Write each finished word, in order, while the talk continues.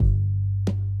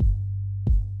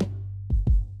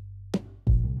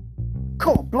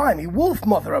oh, blimey,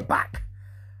 Wolfmother are back.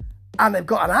 And they've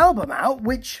got an album out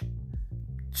which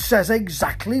says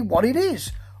exactly what it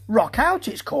is. Rock Out,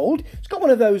 it's called. It's got one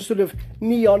of those sort of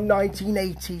neon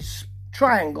 1980s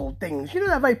triangle things. You know,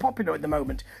 they're very popular at the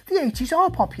moment. The 80s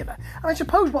are popular. And I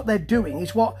suppose what they're doing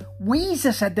is what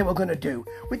Weezer said they were going to do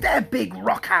with their big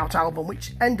Rock Out album,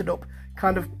 which ended up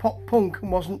kind of pop punk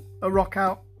and wasn't a rock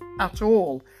out at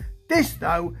all. This,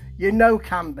 though, you know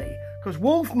can be. Because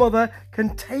Wolfmother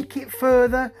can take it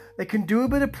further. They can do a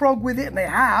bit of prog with it, and they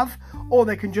have. Or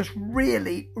they can just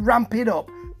really ramp it up.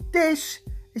 This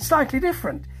is slightly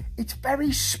different. It's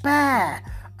very spare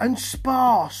and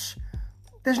sparse.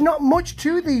 There's not much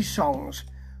to these songs,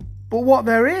 but what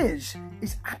there is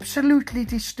absolutely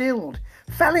distilled.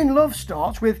 Fell in Love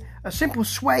starts with a simple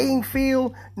swaying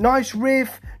feel, nice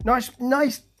riff,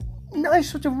 nice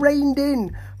sort of reined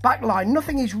in backline.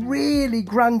 Nothing is really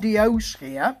grandiose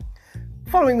here.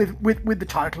 Following with the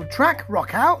title track,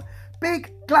 Rock Out,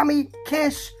 big glammy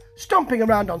Kiss, stomping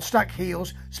around on stacked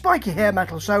heels, spiky hair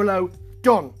metal solo,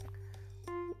 done.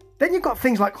 Then you've got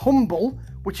things like Humble,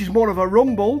 which is more of a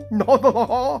rumble.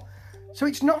 So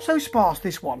it's not so sparse,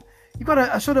 this one. You've got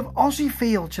a sort of Aussie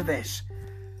feel to this.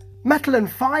 Metal and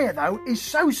Fire, though, is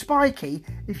so spiky,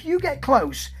 if you get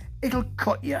close, it'll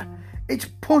cut you. It's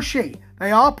pushy.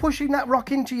 They are pushing that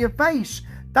rock into your face.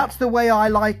 That's the way I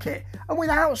like it. And with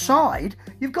Outside,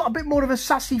 you've got a bit more of a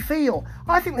sassy feel.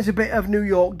 I think there's a bit of New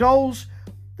York Dolls.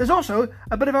 There's also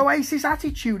a bit of Oasis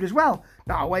attitude as well.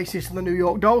 Now, Oasis and the New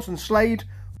York Dolls and Slade,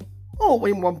 all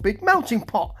in one big melting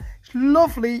pot. It's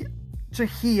lovely to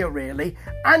hear, really.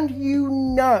 And you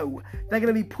know they're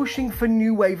going to be pushing for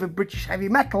new wave of British heavy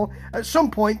metal. At some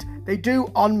point, they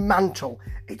do on Mantle.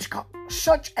 It's got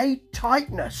such a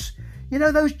tightness. You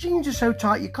know, those jeans are so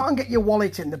tight, you can't get your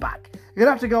wallet in the back. You're going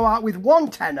to have to go out with one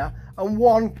tenner and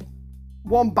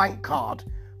one bank card.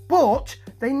 But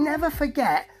they never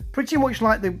forget, pretty much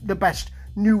like the best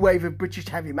new wave of British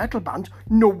heavy metal bands,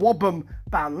 Nawabum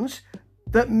bands,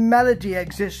 that melody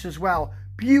exists as well.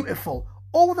 Beautiful.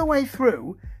 All the way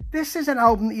through, this is an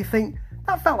album that you think,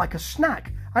 that felt like a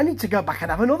snack. I need to go back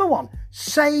and have another one.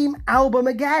 Same album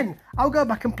again. I'll go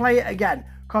back and play it again,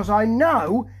 because I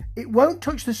know it won't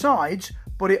touch the sides,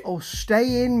 but it'll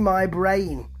stay in my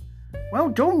brain. Well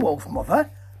done, Wolfmother.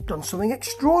 Done something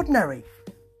extraordinary.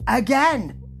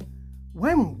 Again.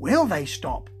 When will they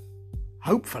stop?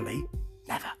 Hopefully,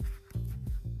 never.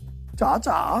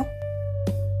 Ta-ta.